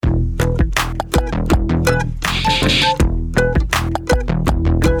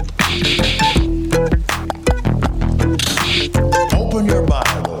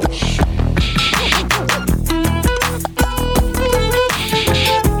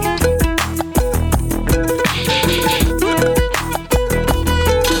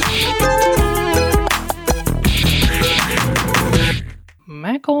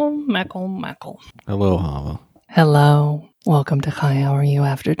Michael. Hello, Hava. Hello. Welcome to Hi, How Are You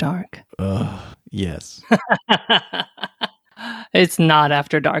After Dark. Yes. It's not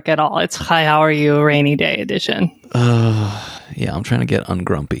After Dark at all. It's Hi, How Are You Rainy Day edition. Yeah, I'm trying to get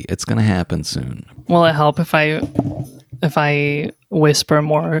ungrumpy. It's going to happen soon. Will it help if I whisper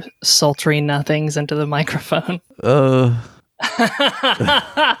more sultry nothings into the microphone?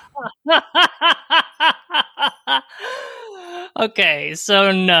 Okay,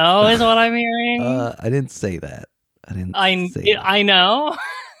 so no is what I'm hearing. I didn't say that. I know,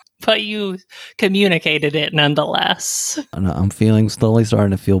 but you communicated it nonetheless. I'm slowly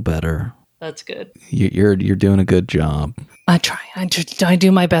starting to feel better. That's good. You're doing a good job. I try. I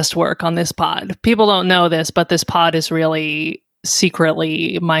do my best work on this pod. People don't know this, but this pod is really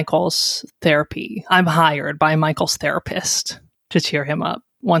secretly Michael's therapy. I'm hired by Michael's therapist to cheer him up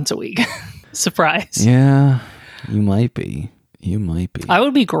once a week. Surprise. Yeah, you might be. I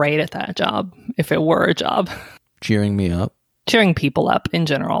would be great at that job if it were a job. Cheering me up? Cheering people up in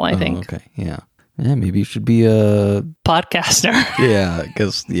general, I think. Okay, yeah. Yeah, maybe you should be a podcaster. Yeah,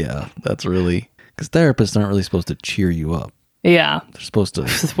 because therapists aren't really supposed to cheer you up. Yeah. They're supposed to.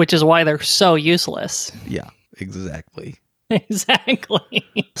 Which is why they're so useless. Yeah, exactly. Exactly.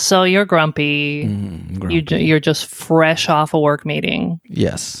 So you're grumpy. Grumpy. You're just fresh off a work meeting.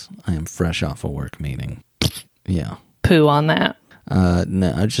 Yes, I am fresh off a work meeting. Yeah. Poo on that.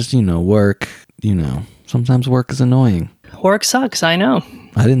 No, just, work. Sometimes work is annoying. Work sucks, I know.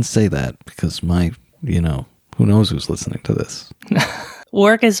 I didn't say that because who knows who's listening to this.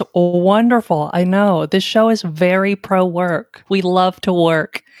 Work is wonderful. I know. This show is very pro-work. We love to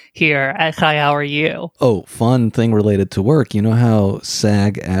work here at Hi, How Are You? Oh, fun thing related to work. You know how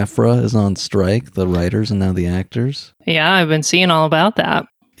SAG-AFTRA is on strike, the writers and now the actors? Yeah, I've been seeing all about that.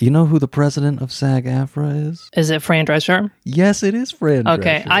 You know who the president of SAG-AFTRA is? Is it Fran Drescher? Yes, it is Fran Drescher.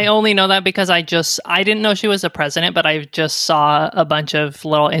 Okay, I only know that because I didn't know she was a president, but I just saw a bunch of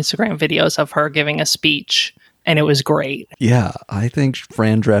little Instagram videos of her giving a speech, and it was great. Yeah, I think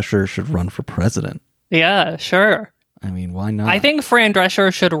Fran Drescher should run for president. Yeah, sure. I mean, why not? I think Fran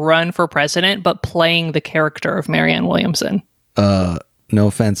Drescher should run for president, but playing the character of Marianne Williamson. No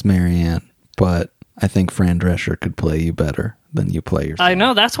offense, Marianne, but I think Fran Drescher could play you better than you play yourself. I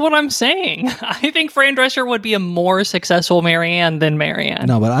know, that's what I'm saying. I think Fran Drescher would be a more successful Marianne than Marianne.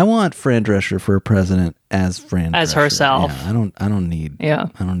 No, but I want Fran Drescher for president as Fran as Drescher. herself. Yeah, I don't need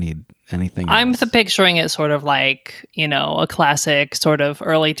anything I'm else. picturing it sort of like, a classic sort of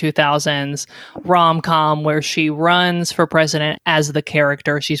early 2000s rom-com where she runs for president as the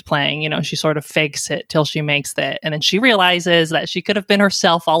character she's playing. She sort of fakes it till she makes it. And then she realizes that she could have been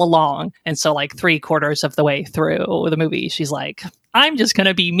herself all along. And so like 3/4 of the way through the movie, she's like, I'm just going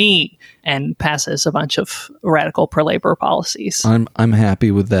to be me, and passes a bunch of radical pro-labor policies. I'm happy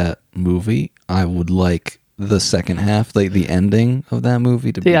with that movie. I would like the second half, the ending of that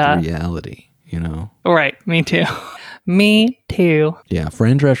movie to be the reality, Right, me too. Me too. Yeah,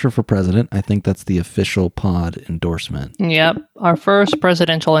 Fran Drescher for president. I think that's the official pod endorsement. Yep, our first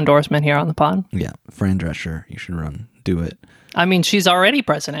presidential endorsement here on the pod. Yeah, Fran Drescher, you should do it. I mean, she's already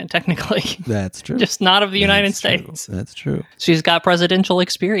president, technically. That's true. Just not of the United States. That's true. She's got presidential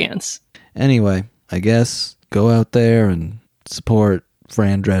experience. Anyway, I guess go out there and support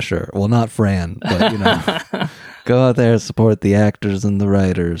Fran Drescher. Well, not Fran, but, go out there and support the actors and the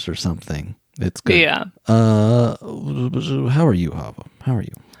writers or something. It's good. Yeah. How are you, Hava? How are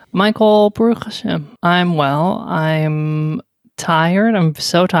you? Michael, Baruch Hashem. I'm well. I'm tired. I'm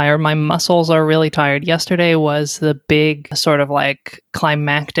so tired. My muscles are really tired. Yesterday was the big sort of like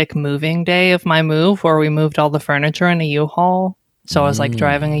climactic moving day of my move where we moved all the furniture in a U-Haul. So I was like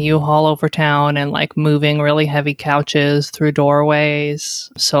driving a U-Haul over town and like moving really heavy couches through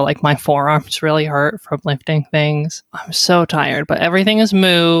doorways. So like my forearms really hurt from lifting things. I'm so tired, but everything is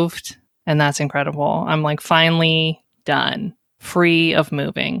moved and that's incredible. I'm like finally done, free of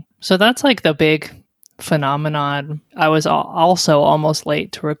moving. So that's like the big phenomenon. I was also almost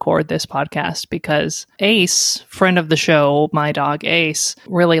late to record this podcast because Ace, friend of the show, my dog Ace,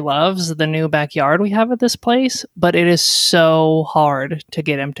 really loves the new backyard we have at this place, but it is so hard to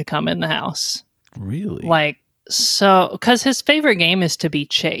get him to come in the house. Really? Because his favorite game is to be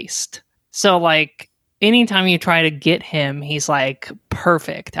chased. So like anytime you try to get him, he's like,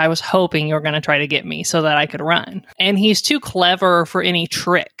 perfect. I was hoping you were going to try to get me so that I could run. And he's too clever for any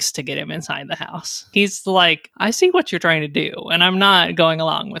tricks to get him inside the house. He's like, I see what you're trying to do, and I'm not going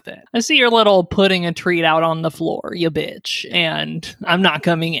along with it. I see your little putting a treat out on the floor, you bitch, and I'm not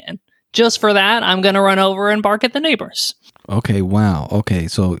coming in. Just for that, I'm going to run over and bark at the neighbors. Okay, wow. Okay,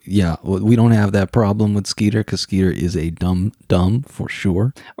 so yeah, we don't have that problem with Skeeter because Skeeter is a dumb for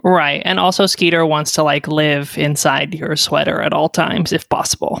sure. Right. And also Skeeter wants to like live inside your sweater at all times if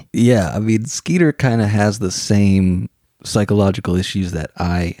possible. Yeah, I mean, Skeeter kind of has the same psychological issues that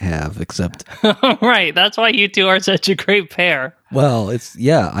I have, except, Right. That's why you two are such a great pair. well,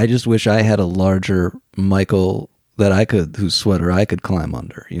 I just wish I had a larger Michael whose sweater I could climb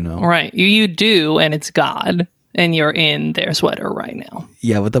under, you know? Right. You do, and it's God, and you're in their sweater right now.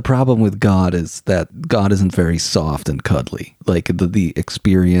 Yeah, but the problem with God is that God isn't very soft and cuddly. Like the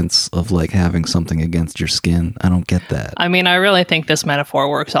experience of like having something against your skin, I don't get that. I mean, I really think this metaphor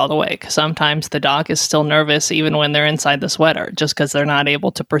works all the way, because sometimes the dog is still nervous even when they're inside the sweater, just because they're not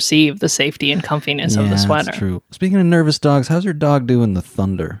able to perceive the safety and comfiness of the sweater. That's true. Speaking of nervous dogs, how's your dog doing the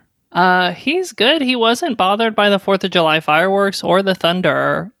thunder? He's good. He wasn't bothered by the 4th of July fireworks or the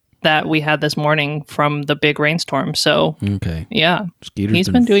thunder that we had this morning from the big rainstorm. So, okay. Yeah, Skeeter's he's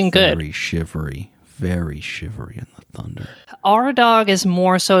been doing good. Very shivery in the thunder. Our dog is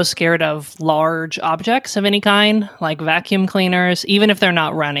more so scared of large objects of any kind, like vacuum cleaners, even if they're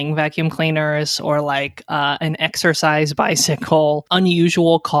not running, vacuum cleaners, or like an exercise bicycle,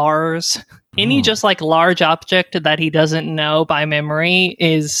 unusual cars. Any just like large object that he doesn't know by memory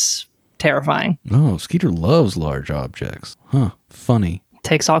is terrifying. Oh, Skeeter loves large objects. Huh. Funny.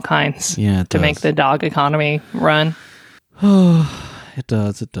 Takes all kinds to make the dog economy run. Oh, it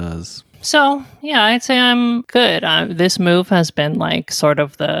does. So, yeah, I'd say I'm good. This move has been like sort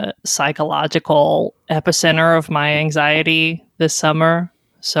of the psychological epicenter of my anxiety this summer.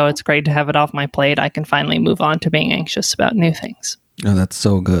 So it's great to have it off my plate. I can finally move on to being anxious about new things. Oh, that's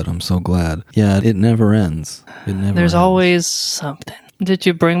so good. I'm so glad. Yeah, it never ends. There's always something. Did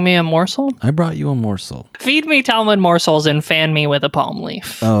you bring me a morsel? I brought you a morsel. Feed me Talmud morsels and fan me with a palm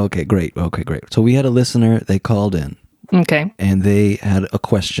leaf. Oh, okay, great. So we had a listener, they called in. Okay. And they had a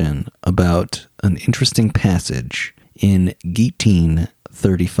question about an interesting passage in Gittin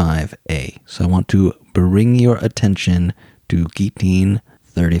 35a. So I want to bring your attention to Gittin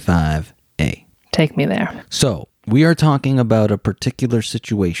 35a. Take me there. So we are talking about a particular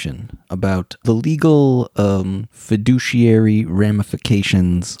situation, about the legal fiduciary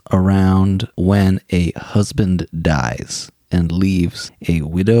ramifications around when a husband dies and leaves a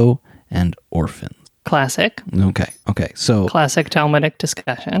widow and orphans. Classic. Okay. So classic Talmudic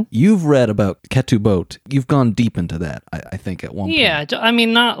discussion. You've read about ketubot. You've gone deep into that, I think, at one point. Yeah, I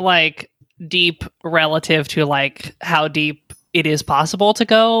mean, not like deep relative to like how deep it is possible to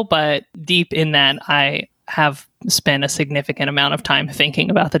go, but deep in that I have spent a significant amount of time thinking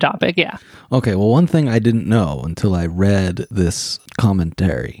about the topic. Yeah. Okay. Well, one thing I didn't know until I read this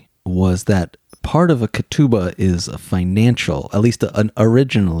commentary was that part of a ketubah is a financial, at least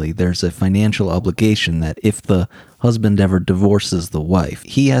originally, there's a financial obligation that if the husband ever divorces the wife,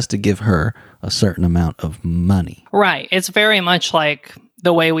 he has to give her a certain amount of money. Right. It's very much like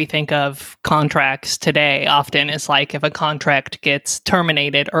the way we think of contracts today. Often it's like if a contract gets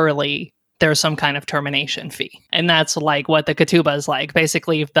terminated early, there's some kind of termination fee. And that's like what the ketubah is like.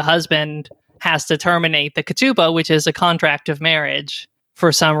 Basically, if the husband has to terminate the ketubah, which is a contract of marriage,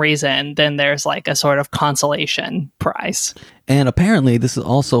 for some reason, then there's like a sort of consolation prize. And apparently this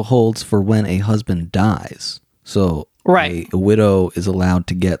also holds for when a husband dies. So right. a widow is allowed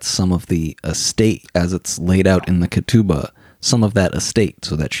to get some of the estate as it's laid out in the ketubah, some of that estate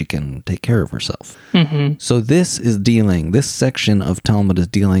so that she can take care of herself. Mm-hmm. So this section of Talmud is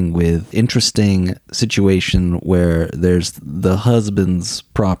dealing with interesting situation where there's the husband's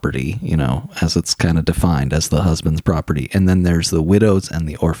property, as it's kind of defined as the husband's property, and then there's the widows and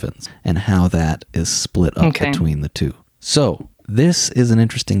the orphans, and how that is split up between the two. So this is an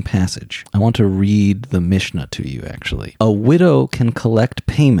interesting passage. I want to read the Mishnah to you, actually. A widow can collect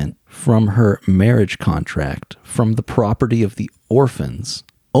payment from her marriage contract from the property of the orphans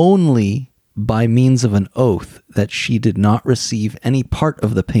only by means of an oath that she did not receive any part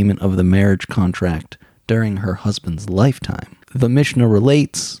of the payment of the marriage contract during her husband's lifetime. The Mishnah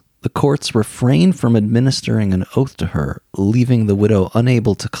relates, the courts refrained from administering an oath to her, leaving the widow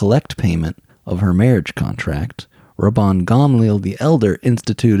unable to collect payment of her marriage contract. Rabban Gamliel the elder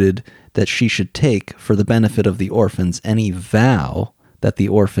instituted that she should take, for the benefit of the orphans, any vow that the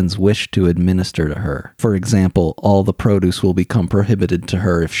orphans wish to administer to her. For example, all the produce will become prohibited to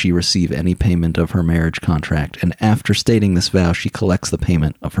her if she receive any payment of her marriage contract, and after stating this vow, she collects the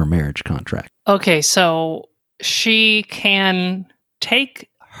payment of her marriage contract. Okay, so she can take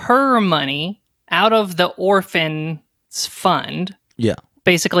her money out of the orphan's fund. Yeah.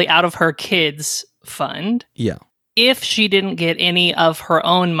 Basically out of her kids' fund. Yeah. If she didn't get any of her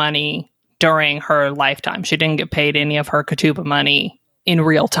own money during her lifetime. She didn't get paid any of her ketubah money in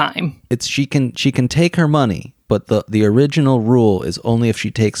real time. She can take her money, but the original rule is only if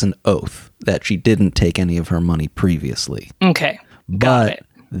she takes an oath that she didn't take any of her money previously. Okay, got it.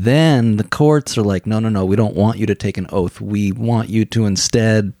 Then the courts are like, no, we don't want you to take an oath. We want you to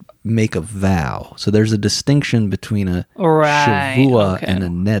instead make a vow. So there's a distinction between a shavua and a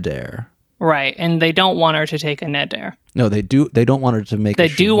neder. Right, and they don't want her to take a neder. No, they do. They don't want her to make. They a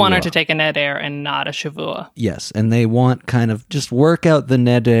shavua. do want her to take a neder and not a shavua. Yes, and they want kind of just work out the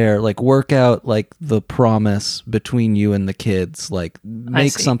neder, like work out like the promise between you and the kids, like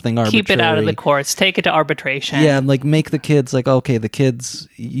make something arbitrary. Keep it out of the courts. Take it to arbitration. Yeah, like make the kids like, okay, the kids,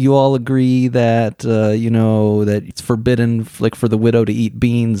 you all agree that that it's forbidden, like for the widow to eat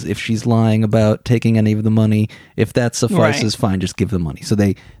beans if she's lying about taking any of the money. If that suffices, fine, just give the money. So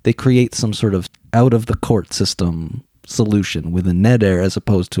they create some sort of out of the court system solution with a neder as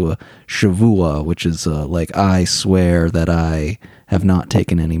opposed to a shavua, which is like I swear that I have not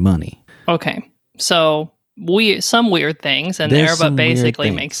taken any money. Okay, so some weird things in there, but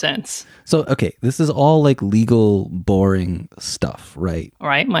basically makes sense. So okay, this is all like legal boring stuff, right?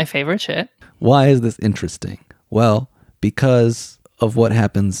 Right, my favorite shit. Why is this interesting? Well, because of what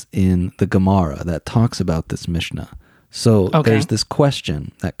happens in the Gemara that talks about this Mishnah. So there's this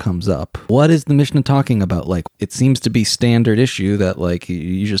question that comes up. What is the Mishnah talking about? Like, it seems to be standard issue that like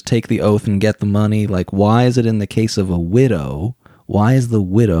you just take the oath and get the money. Like, why is it in the case of a widow? Why is the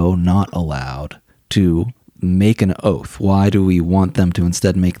widow not allowed to make an oath? Why do we want them to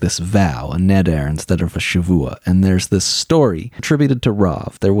instead make this vow, a neder, instead of a shavua? And there's this story attributed to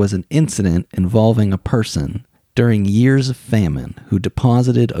Rav. There was an incident involving a person during years of famine who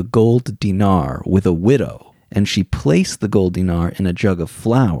deposited a gold dinar with a widow. And she placed the gold dinar in a jug of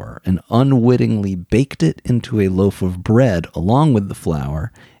flour and unwittingly baked it into a loaf of bread along with the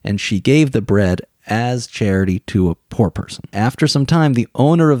flour, and she gave the bread as charity to a poor person. After some time, the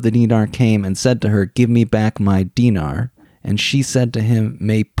owner of the dinar came and said to her, "Give me back my dinar." And she said to him,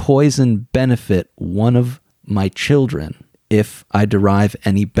 "May poison benefit one of my children if I derive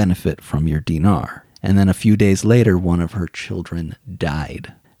any benefit from your dinar." And then a few days later, one of her children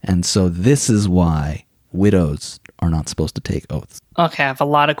died. And so this is why widows are not supposed to take oaths. Okay, I have a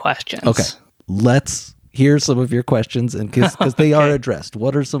lot of questions. Okay, let's hear some of your questions, and because they are addressed.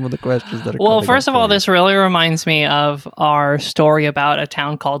 What are some of the questions that are Well, first of all, this really reminds me of our story about A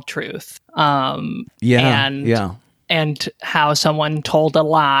Town Called Truth. And how someone told a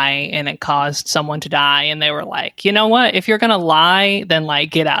lie and it caused someone to die, and they were like, you know what, if you're gonna lie, then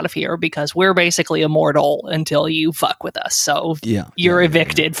like get out of here, because we're basically immortal until you fuck with us, so you're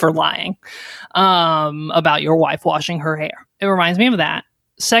evicted for lying about your wife washing her hair. It reminds me of that.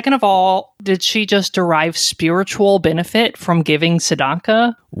 Second of all, did she just derive spiritual benefit from giving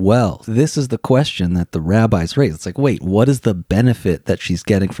tzedakah? Well, this is the question that the rabbis raise. It's like, wait, what is the benefit that she's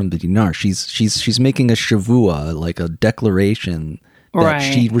getting from the dinar? She's making a shavua, like a declaration that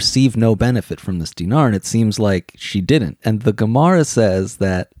she received no benefit from this dinar, and it seems like she didn't. And the Gemara says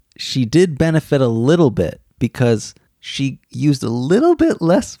that she did benefit a little bit because she used a little bit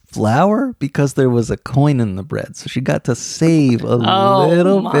less flour because there was a coin in the bread. So she got to save a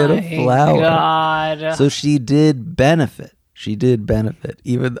little bit of flour. God. So she did benefit. She did benefit,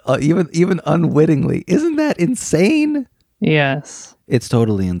 even unwittingly. Isn't that insane? Yes. It's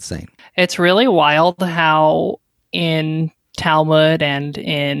totally insane. It's really wild how in Talmud and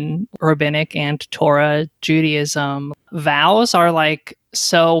in Rabbinic and Torah Judaism, vows are like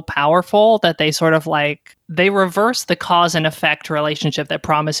so powerful that they sort of like, they reverse the cause and effect relationship that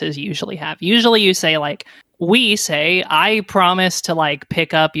promises usually have. Usually you say like, we say, I promise to like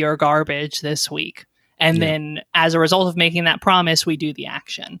pick up your garbage this week. And then as a result of making that promise, we do the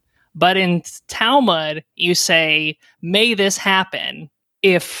action. But in Talmud, you say, may this happen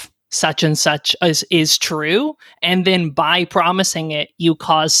if such and such is true. And then by promising it, you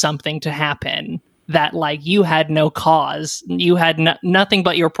cause something to happen that like you had no cause. You had nothing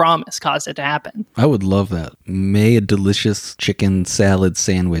but your promise caused it to happen. I would love that. May a delicious chicken salad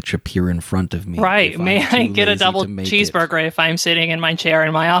sandwich appear in front of me. Right. May I get a double cheeseburger if I'm sitting in my chair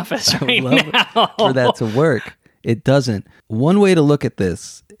in my office right now? For that to work. It doesn't. One way to look at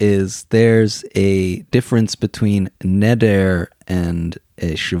this is there's a difference between neder and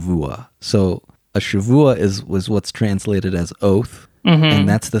a shavua. So a shavua was what's translated as oath. Mm-hmm. And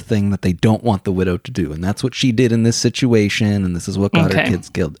that's the thing that they don't want the widow to do. And that's what she did in this situation. And this is what got her kids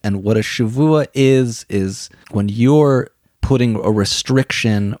killed. And what a shavua is when you're putting a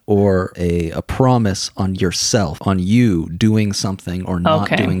restriction or a promise on yourself, on you doing something or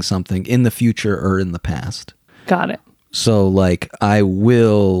not doing something in the future or in the past. Got it. So like, I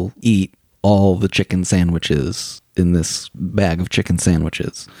will eat all the chicken sandwiches in this bag of chicken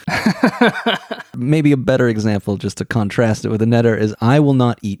sandwiches. Maybe a better example, just to contrast it with a neder, is I will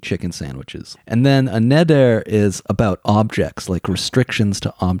not eat chicken sandwiches. And then a neder is about objects, like restrictions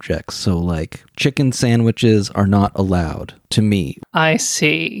to objects. So like chicken sandwiches are not allowed to me. I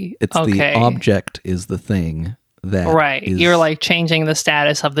see. It's the object is the thing. That you're like changing the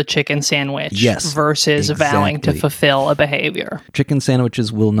status of the chicken sandwich versus vowing to fulfill a behavior. Chicken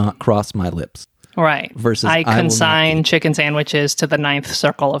sandwiches will not cross my lips. Right. Versus I consign chicken sandwiches to the ninth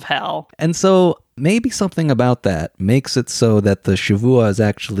circle of hell. And so maybe something about that makes it so that the shavua is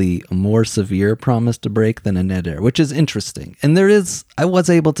actually a more severe promise to break than a neder, which is interesting. And I was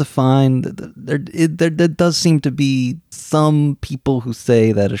able to find, there does seem to be some people who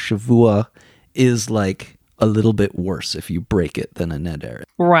say that a shavua is like a little bit worse if you break it than a neder.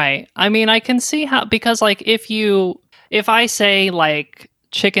 Right. I mean, I can see how, because like if I say like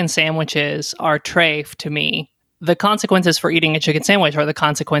chicken sandwiches are treif to me, the consequences for eating a chicken sandwich are the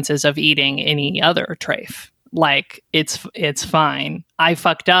consequences of eating any other treif. Like it's fine. I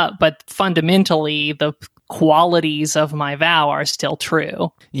fucked up, but fundamentally the qualities of my vow are still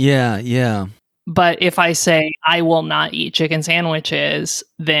true. Yeah. But if I say I will not eat chicken sandwiches,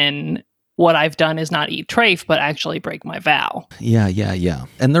 then what I've done is not eat treif, but actually break my vow. Yeah.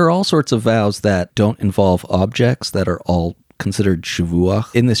 And there are all sorts of vows that don't involve objects that are all considered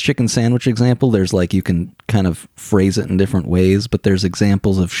shavuach. In this chicken sandwich example, there's like, you can kind of phrase it in different ways, but there's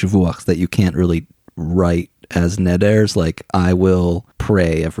examples of shavuachs that you can't really write as neders, like I will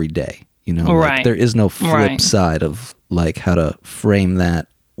pray every day. You know, like there is no flip side of like how to frame that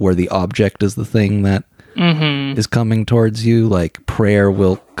where the object is the thing that is coming towards you. Like prayer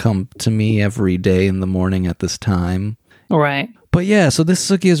will come to me every day in the morning at this time. Right. But yeah, so this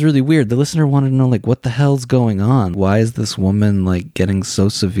sugya is really weird. The listener wanted to know, like, what the hell's going on? Why is this woman, like, getting so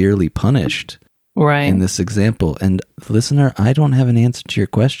severely punished in this example? And listener, I don't have an answer to your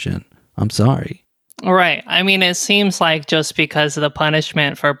question. I'm sorry. Right. I mean, it seems like just because the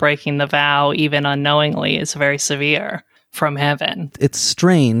punishment for breaking the vow, even unknowingly, is very severe from heaven. It's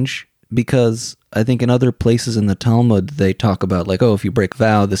strange because I think in other places in the Talmud, they talk about like, oh, if you break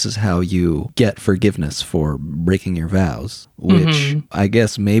vow, this is how you get forgiveness for breaking your vows, which I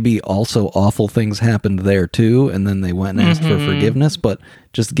guess maybe also awful things happened there too. And then they went and asked for forgiveness. But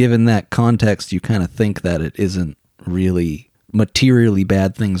just given that context, you kind of think that it isn't really materially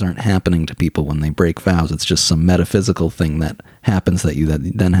bad things aren't happening to people when they break vows. It's just some metaphysical thing that happens that you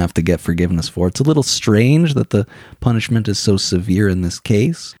then have to get forgiveness for. It's a little strange that the punishment is so severe in this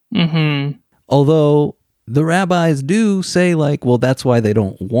case. Although the rabbis do say like, well, that's why they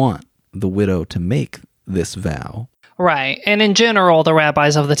don't want the widow to make this vow. Right. And in general, the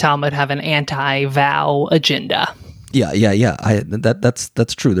rabbis of the Talmud have an anti-vow agenda. Yeah.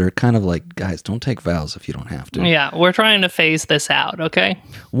 That's true. They're kind of like, guys, don't take vows if you don't have to. Yeah, we're trying to phase this out, okay?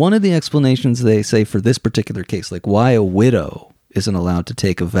 One of the explanations they say for this particular case, like why a widow isn't allowed to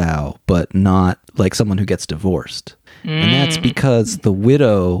take a vow, but not like someone who gets divorced. And that's because the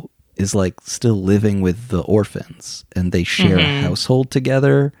widow is like still living with the orphans and they share a household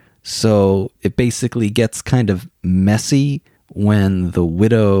together. So it basically gets kind of messy when the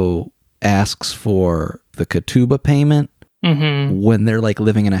widow asks for the ketubah payment when they're like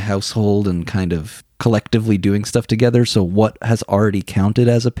living in a household and kind of collectively doing stuff together. So what has already counted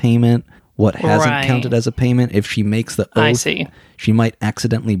as a payment, what hasn't counted as a payment. If she makes the oath, she might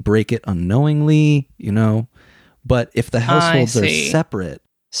accidentally break it unknowingly, you know. But if the households are separate.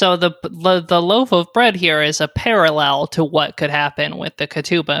 So the loaf of bread here is a parallel to what could happen with the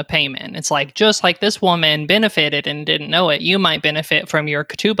ketubah payment. It's like, just like this woman benefited and didn't know it, you might benefit from your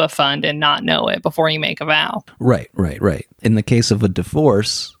ketubah fund and not know it before you make a vow. Right. In the case of a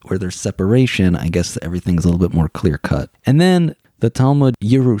divorce where there's separation, I guess everything's a little bit more clear cut. And then the Talmud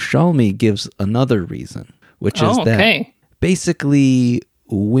Yerushalmi gives another reason, which is that basically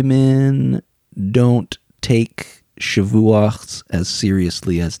women don't take shavuachs as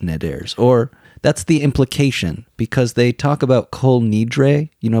seriously as neders, or that's the implication, because they talk about kol nidre.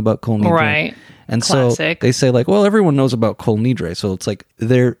 You know about kol nidre? Right. And Classic. So they say like, well, everyone knows about kol nidre. So it's like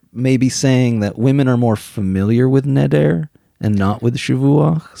they're maybe saying that women are more familiar with neder and not with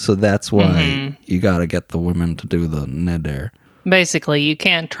shavuach. So that's why you got to get the women to do the neder. Basically, you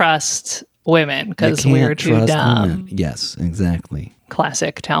can't trust women because we're too dumb. Women. Yes, exactly.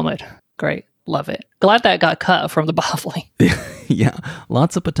 Classic Talmud. Great. Love it. Glad that got cut from the Bavli. Yeah.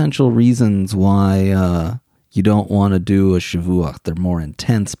 Lots of potential reasons why you don't want to do a shavuach. They're more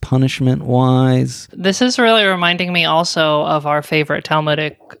intense punishment-wise. This is really reminding me also of our favorite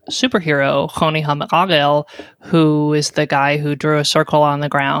Talmudic superhero, Choni HaMe'agel, who is the guy who drew a circle on the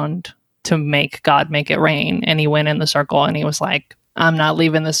ground to make God make it rain. And he went in the circle and he was like, I'm not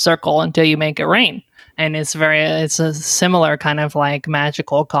leaving this circle until you make it rain. And it's a similar kind of like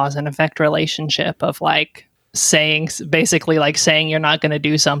magical cause and effect relationship of like basically saying you're not going to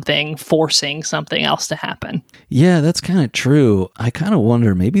do something, forcing something else to happen. Yeah, that's kind of true. I kind of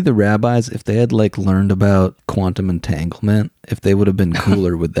wonder, maybe the rabbis, if they had like learned about quantum entanglement, if they would have been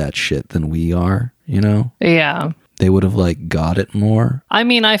cooler with that shit than we are, you know? Yeah. They would have like got it more. I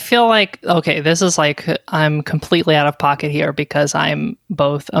mean, I feel like, okay, this is like, I'm completely out of pocket here because I'm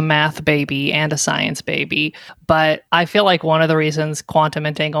both a math baby and a science baby. But I feel like one of the reasons quantum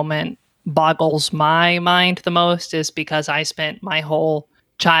entanglement boggles my mind the most is because I spent my whole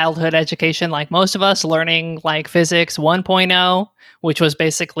childhood education, like most of us, learning like physics 1.0, which was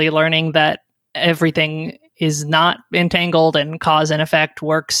basically learning that everything is not entangled and cause and effect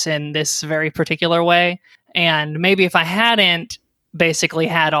works in this very particular way. And maybe if I hadn't basically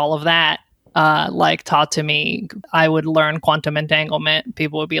had all of that like taught to me, I would learn quantum entanglement.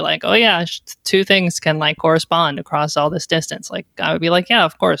 People would be like, oh yeah, two things can like correspond across all this distance. Like I would be like, yeah,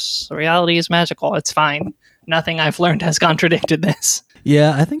 of course, reality is magical. It's fine. Nothing I've learned has contradicted this.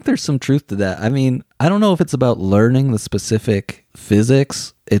 Yeah, I think there's some truth to that. I mean, I don't know if it's about learning the specific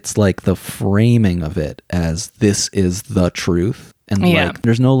physics. It's like the framing of it as this is the truth. And like,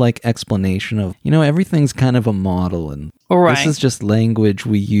 there's no like explanation of, everything's kind of a model. And this is just language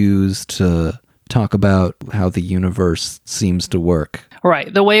we use to talk about how the universe seems to work.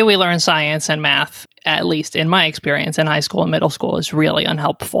 Right. The way we learn science and math, at least in my experience in high school and middle school, is really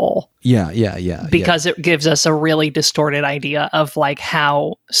unhelpful. Yeah. Because it gives us a really distorted idea of like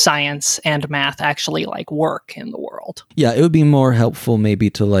how science and math actually like work in the world. Yeah, it would be more helpful maybe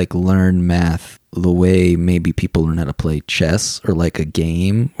to like learn math the way maybe people learn how to play chess or like a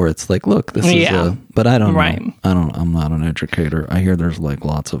game where it's like, look, this is but I don't know. I'm not an educator. I hear there's like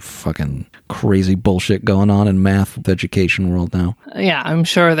lots of fucking crazy bullshit going on in math education world now. Yeah, I'm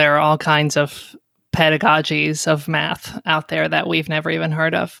sure there are all kinds of pedagogies of math out there that we've never even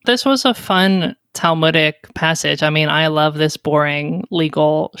heard of. This was a fun Talmudic passage. I mean, I love this boring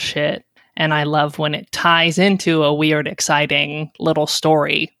legal shit, and I love when it ties into a weird, exciting little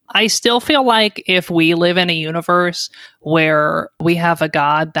story. I still feel like if we live in a universe where we have a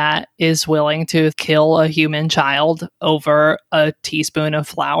God that is willing to kill a human child over a teaspoon of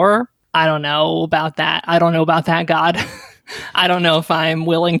flour, I don't know about that. I don't know about that God. I don't know if I'm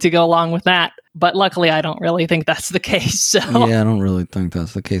willing to go along with that. But luckily, I don't really think that's the case. So. Yeah, I don't really think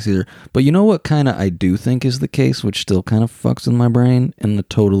that's the case either. But you know what kind of I do think is the case, which still kind of fucks with my brain in the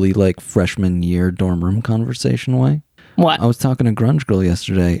totally like freshman year dorm room conversation way? What? I was talking to Grunge Girl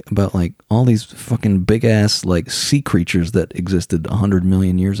yesterday about like all these fucking big ass like sea creatures that existed 100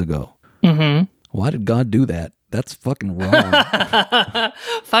 million years ago. Mm-hmm. Why did God do that? That's fucking wrong.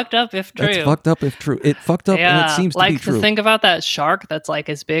 Fucked up if true. That's fucked up if true. It fucked up and it seems to be true. Like, think about that shark that's like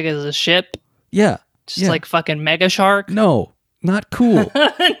as big as a ship. Yeah. Just like fucking mega shark. No, not cool.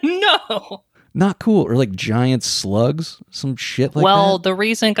 No. Not cool. Or like giant slugs, some shit like that. Well, the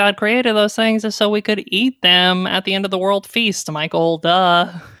reason God created those things is so we could eat them at the end of the world feast, Michael.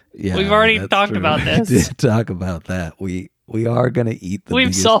 Duh. Yeah, we've already talked about this. We did talk about that. We are going to eat the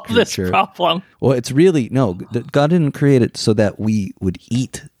We've solved creature. This problem. Well, it's really, no, God didn't create it so that we would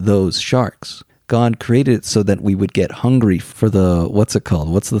eat those sharks. God created it so that we would get hungry for the, what's it called?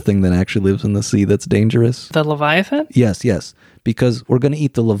 What's the thing that actually lives in the sea that's dangerous? The Leviathan? Yes. Because we're going to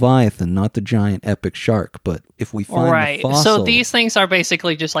eat the Leviathan, not the giant epic shark. But if we find the fossil... So these things are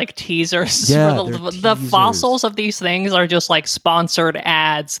basically just like teasers. Yeah, the fossils of these things are just like sponsored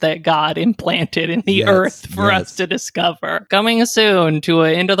ads that God implanted in the earth for us to discover. Coming soon to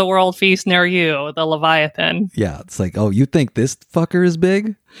an end-of-the-world feast near you, the Leviathan. Yeah, it's like, oh, you think this fucker is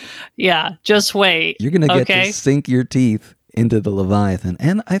big? Yeah, just wait. You're going to get to sink your teeth into the Leviathan,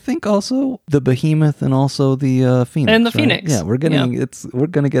 and I think also the Behemoth, and also the Phoenix. And the right? Phoenix. Yeah, we're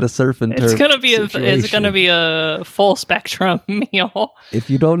gonna get a surf and turf. It's gonna be a full spectrum meal. If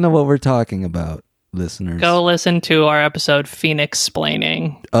you don't know what we're talking about, listeners, go listen to our episode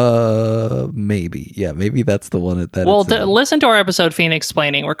Phoenix-splaining. Maybe that's the one listen to our episode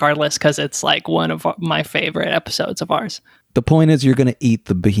Phoenix-splaining regardless, because it's like one of my favorite episodes of ours. The point is, you're gonna eat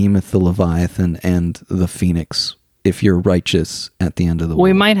the Behemoth, the Leviathan, and the Phoenix if you're righteous at the end of the world.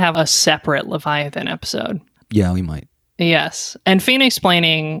 We might have a separate Leviathan episode. Yeah, we might. Yes. And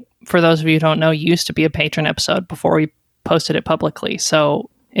Phoenix-splaining, for those of you who don't know, used to be a patron episode before we posted it publicly. So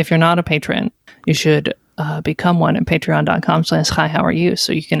if you're not a patron, you should become one at patreon.com/HiHowAreYou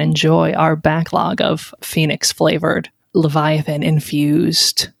so you can enjoy our backlog of Phoenix-flavored,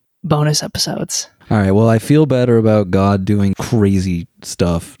 Leviathan-infused bonus episodes. All right, well, I feel better about God doing crazy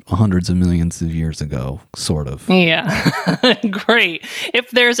stuff hundreds of millions of years ago, sort of. Yeah. Great. If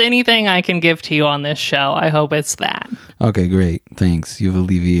there's anything I can give to you on this show, I hope it's that. Okay, great. Thanks. You've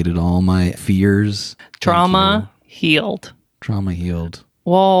alleviated all my fears. Trauma healed. Trauma healed.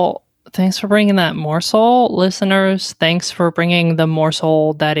 Well, thanks for bringing that morsel. Listeners, thanks for bringing the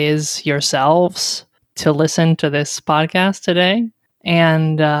morsel that is yourselves to listen to this podcast today.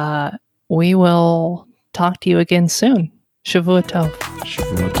 And we will talk to you again soon. Shavua Tov.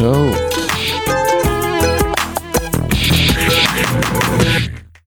 Shavua Tov.